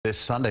this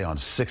Sunday on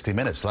 60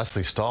 Minutes.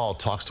 Leslie Stahl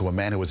talks to a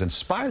man who was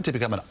inspired to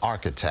become an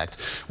architect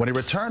when he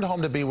returned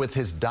home to be with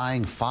his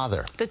dying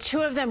father. The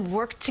two of them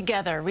worked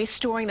together,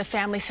 restoring the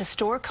family's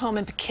historic home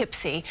in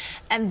Poughkeepsie,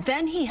 and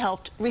then he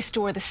helped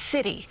restore the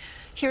city.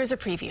 Here's a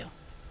preview.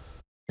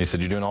 He said,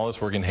 "You're doing all this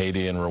work in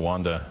Haiti and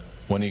Rwanda.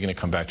 When are you going to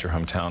come back to your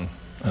hometown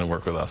and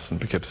work with us in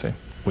Poughkeepsie?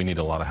 We need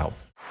a lot of help."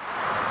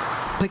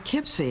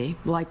 Poughkeepsie,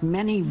 like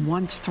many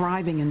once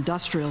thriving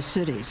industrial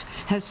cities,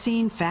 has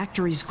seen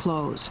factories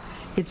close.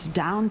 Its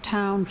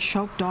downtown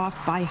choked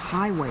off by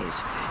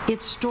highways,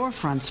 its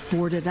storefronts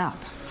boarded up.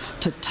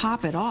 To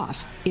top it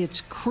off, its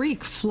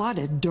creek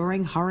flooded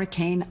during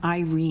Hurricane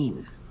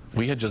Irene.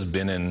 We had just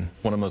been in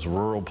one of the most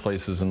rural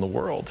places in the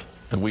world,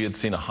 and we had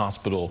seen a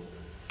hospital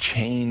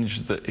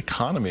change the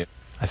economy.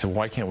 I said,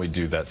 why can't we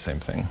do that same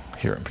thing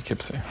here in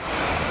Poughkeepsie?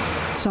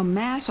 So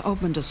Mass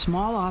opened a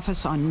small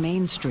office on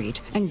Main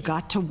Street and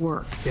got to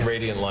work.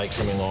 Radiant light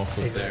coming off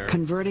of there.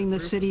 Converting the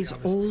city's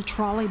old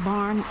trolley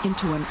barn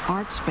into an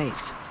art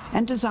space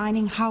and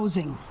designing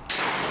housing.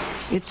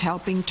 It's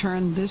helping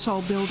turn this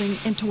old building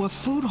into a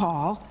food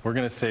hall. We're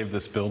going to save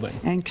this building.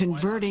 And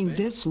converting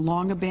this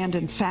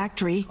long-abandoned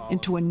factory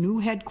into a new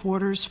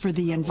headquarters for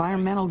the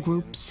environmental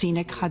group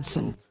Scenic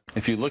Hudson.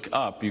 If you look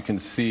up, you can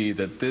see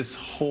that this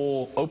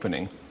whole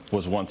opening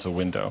was once a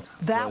window.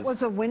 That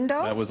was a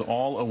window? That was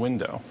all a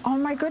window. Oh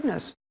my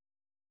goodness.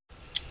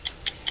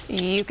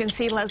 You can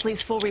see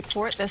Leslie's full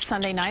report this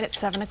Sunday night at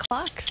 7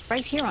 o'clock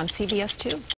right here on CBS 2.